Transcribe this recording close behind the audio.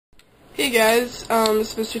Hey guys,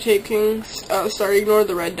 it's Mr. Taking. Sorry, ignore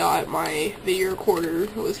the red dot. My video recorder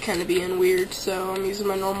was kind of being weird, so I'm using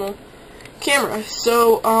my normal camera.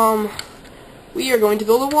 So, we are going to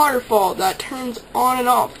build a waterfall that turns on and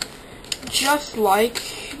off, just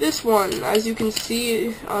like this one. As you can see,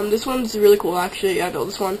 this one's really cool. Actually, I built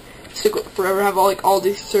this one. Stick forever. Have all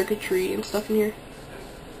the circuitry and stuff in here.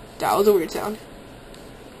 That was a weird sound.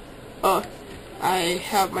 I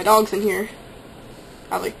have my dogs in here.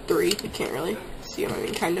 I have like 3. You can't really see them, I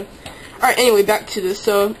mean, kind of. Alright, anyway, back to this.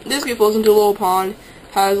 So, this guy flows into a little pond,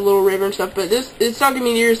 has a little river and stuff, but it's not going to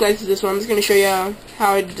be near as nice as this one. I'm just going to show you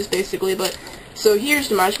how I did this, basically. But, so here's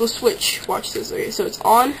the magical switch. Watch this. Okay, so it's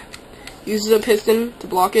on, uses a piston to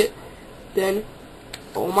block it, then,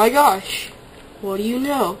 oh my gosh, what do you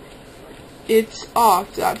know? It's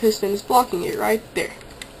off. That piston is blocking it right there.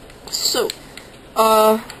 So,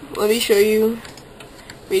 let me show you.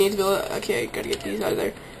 We need to build it. Okay, gotta get these out of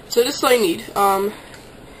there. So this is all you need.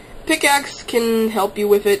 Pickaxe can help you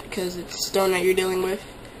with it because it's stone that you're dealing with,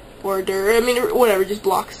 or dirt. I mean, whatever, just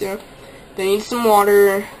blocks. You know. Then you need some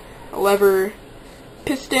water, a lever,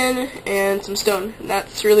 piston, and some stone.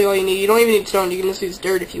 That's really all you need. You don't even need stone. You can just use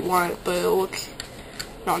dirt if you want, but it'll look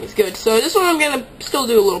not as good. So this one I'm gonna still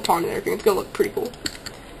do a little pond and everything. It's gonna look pretty cool.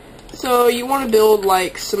 So you want to build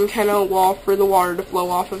like some kind of wall for the water to flow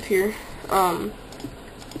off of here.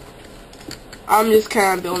 I'm just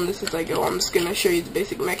kind of building this as I go. I'm just going to show you the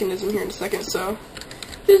basic mechanism here in a second. So,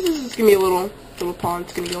 this is going to be a little pond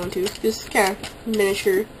it's going to go into. This kind of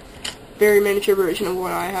miniature, very miniature version of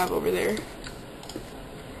what I have over there.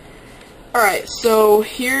 Alright, so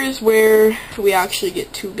here's where we actually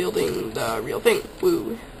get to building the real thing.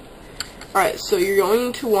 Woo. Alright, so you're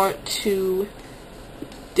going to want to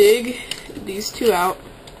dig these 2 out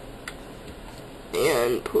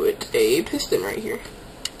and put a piston right here.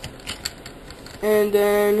 And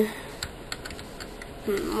then,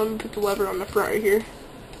 let me put the lever on the front right here.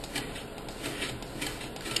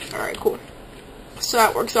 Alright, cool. So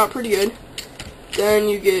that works out pretty good. Then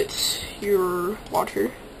you get your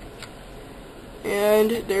water. And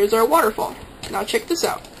there's our waterfall. Now check this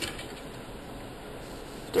out.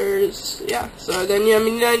 So then, yeah, I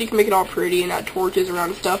mean, then you can make it all pretty and add torches around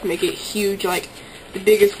and stuff, make it huge, like the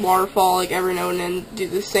biggest waterfall like ever known, and do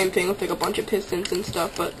the same thing with like a bunch of pistons and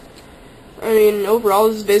stuff. But I mean, overall,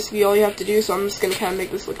 this is basically all you have to do, so I'm just going to kind of make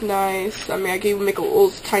this look nice. I mean, I can even make a little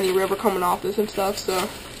tiny river coming off this and stuff, so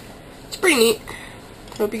it's pretty neat.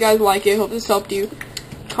 Hope you guys like it. Hope this helped you.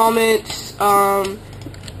 Comment,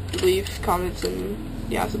 leave comments, and,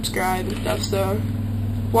 yeah, subscribe and stuff, so.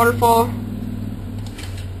 Waterfall.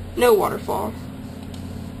 No waterfall.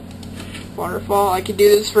 Waterfall. I could do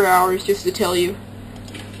this for hours just to tell you.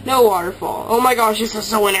 No waterfall. Oh my gosh, this is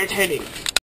so entertaining.